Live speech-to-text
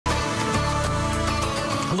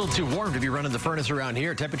A little too warm to be running the furnace around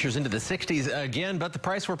here. Temperatures into the 60s again, but the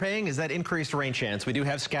price we're paying is that increased rain chance. We do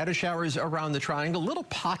have scattered showers around the triangle, little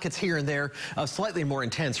pockets here and there of slightly more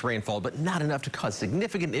intense rainfall, but not enough to cause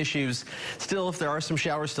significant issues. Still, if there are some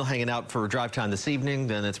showers still hanging out for drive time this evening,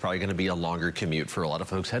 then it's probably going to be a longer commute for a lot of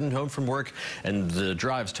folks heading home from work. And the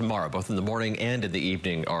drives tomorrow, both in the morning and in the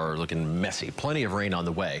evening, are looking messy. Plenty of rain on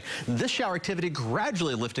the way. This shower activity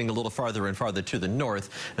gradually lifting a little farther and farther to the north,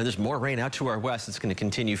 and there's more rain out to our west. It's going to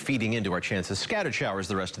continue feeding into our chance of scattered showers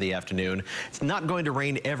the rest of the afternoon. It's not going to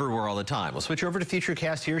rain everywhere all the time. We'll switch over to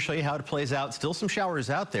Futurecast here, show you how it plays out. Still some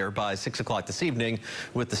showers out there by 6 o'clock this evening,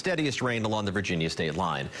 with the steadiest rain along the Virginia state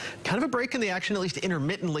line. Kind of a break in the action, at least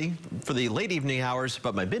intermittently, for the late evening hours,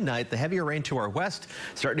 but by midnight, the heavier rain to our west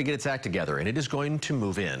starting to get its act together, and it is going to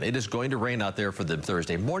move in. It is going to rain out there for the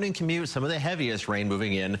Thursday morning commute. Some of the heaviest rain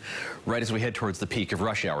moving in right as we head towards the peak of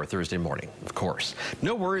rush hour Thursday morning, of course.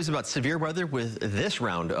 No worries about severe weather with this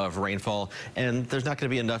round of rainfall, and there's not going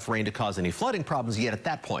to be enough rain to cause any flooding problems yet at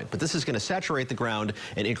that point, but this is going to saturate the ground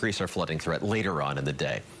and increase our flooding threat later on in the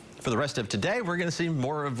day. For the rest of today, we're going to see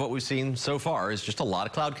more of what we've seen so far is just a lot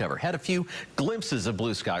of cloud cover. Had a few glimpses of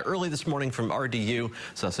blue sky early this morning from RDU.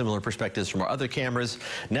 Saw similar perspectives from our other cameras.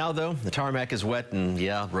 Now, though, the tarmac is wet, and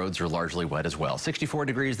yeah, roads are largely wet as well. 64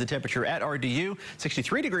 degrees the temperature at RDU,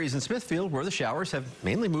 63 degrees in Smithfield, where the showers have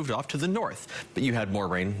mainly moved off to the north. But you had more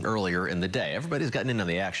rain earlier in the day. Everybody's gotten in on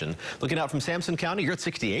the action. Looking out from Sampson County, you're at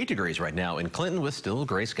 68 degrees right now in Clinton with still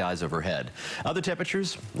gray skies overhead. Other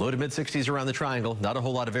temperatures, low to mid 60s around the triangle. Not a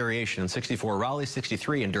whole lot of variation. 64 Raleigh,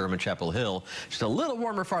 63 in Durham and Chapel Hill. Just a little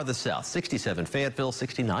warmer farther south. 67 Fayetteville,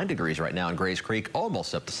 69 degrees right now in Grays Creek,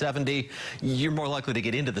 almost up to 70. You're more likely to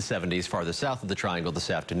get into the 70s farther south of the triangle this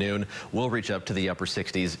afternoon. We'll reach up to the upper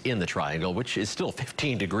 60s in the triangle, which is still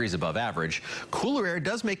 15 degrees above average. Cooler air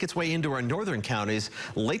does make its way into our northern counties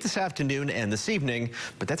late this afternoon and this evening,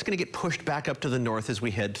 but that's going to get pushed back up to the north as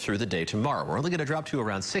we head through the day tomorrow. We're only going to drop to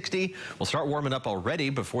around 60. We'll start warming up already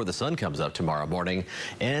before the sun comes up tomorrow morning.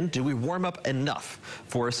 And do we warm up enough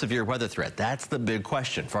for a severe weather threat? That's the big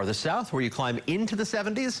question. Farther south, where you climb into the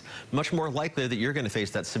 70s, much more likely that you're going to face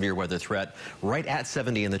that severe weather threat right at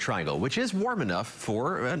 70 in the triangle, which is warm enough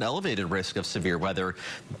for an elevated risk of severe weather,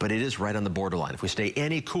 but it is right on the borderline. If we stay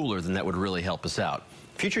any cooler, then that would really help us out.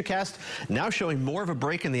 Futurecast now showing more of a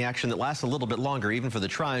break in the action that lasts a little bit longer, even for the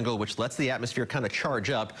triangle, which lets the atmosphere kind of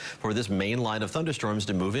charge up for this main line of thunderstorms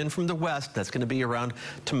to move in from the west. That's going to be around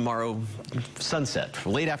tomorrow sunset,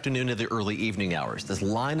 late afternoon to the early evening hours. This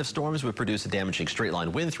line of storms would produce a damaging straight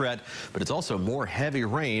line wind threat, but it's also more heavy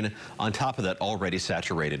rain on top of that already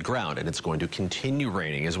saturated ground, and it's going to continue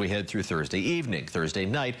raining as we head through Thursday evening, Thursday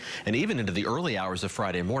night, and even into the early hours of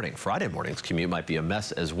Friday morning. Friday morning's commute might be a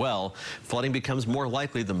mess as well. Flooding becomes more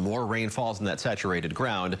likely the more rain falls in that saturated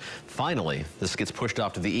ground. Finally, this gets pushed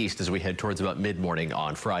off to the east as we head towards about mid-morning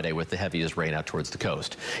on Friday with the heaviest rain out towards the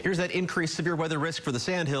coast. Here's that increased severe weather risk for the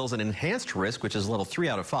Sandhills, an enhanced risk, which is level 3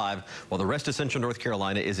 out of 5, while the rest of central North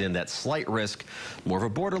Carolina is in that slight risk. More of a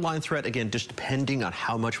borderline threat, again, just depending on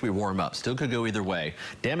how much we warm up. Still could go either way.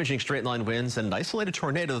 Damaging straight line winds and an isolated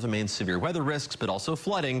tornado are the main severe weather risks, but also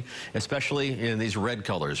flooding, especially in these red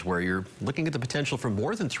colors, where you're looking at the potential for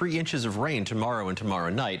more than 3 inches of rain tomorrow and tomorrow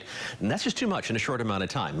night, and that's just too much in a short amount of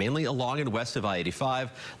time, mainly along and west of I-85.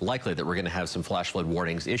 Likely that we're going to have some flash flood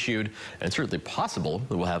warnings issued, and certainly possible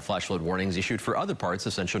that we'll have flash flood warnings issued for other parts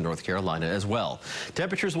of central North Carolina as well.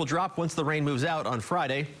 Temperatures will drop once the rain moves out on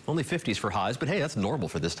Friday. Only 50s for highs, but hey, that's normal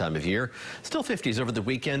for this time of year. Still 50s over the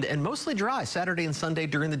weekend, and mostly dry Saturday and Sunday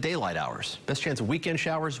during the daylight hours. Best chance of weekend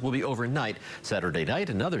showers will be overnight. Saturday night,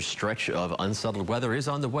 another stretch of unsettled weather is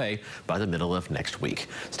on the way by the middle of next week.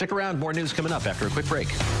 Stick around, more news coming up after a quick break.